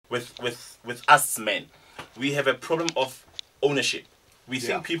with us men, we have a problem of ownership. We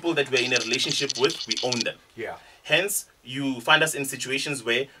think people that we're in a relationship with, we own them. Yeah. Hence, you find us in situations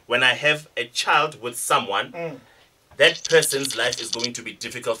where when I have a child with someone, that person's life is going to be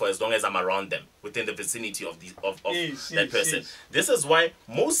difficult for as long as I'm around them, within the vicinity of that person. Yes. This is why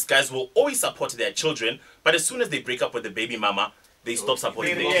most guys will always support their children, but as soon as they break up with the baby mama, they stop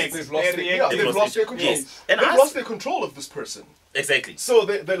supporting their kids. They've lost their control. Yes. And They've lost their control of this person. Exactly. So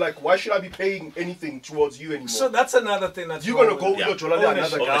they're like, why should I be paying anything towards you anymore? So that's another thing that's you're gonna go with your Jolanda,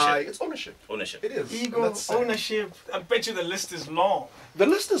 Ownership. another guy. It's ownership. Ownership. It is. Ego, That's sad. ownership. I bet you the list is long. The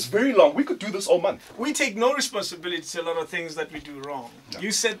list is very long. We could do this all month. We take no responsibility to a lot of things that we do wrong. No.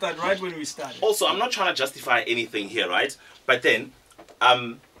 You said that right when we started. Also, I'm not trying to justify anything here, right? But then,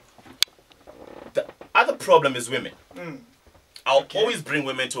 the other problem is women. I'll always bring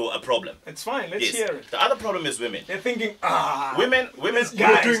women to a problem. It's fine. Let's hear it. The other problem is women. They're thinking, women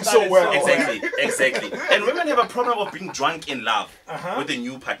guy doing so well. Exactly. And women have a problem of being drunk in love with the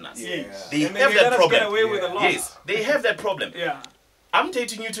new partners. Yes. They and have that problem. Get away with a lot. Yes, they have that problem. Yeah. I'm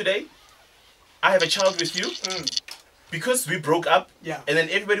dating you today. I have a child with you. Because we broke up. Yeah. And then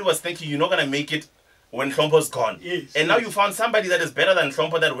everybody was thinking you're not gonna make it when Hlompho's gone. Yes. And now you found somebody that is better than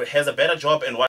Hlompho, that has a better job and what.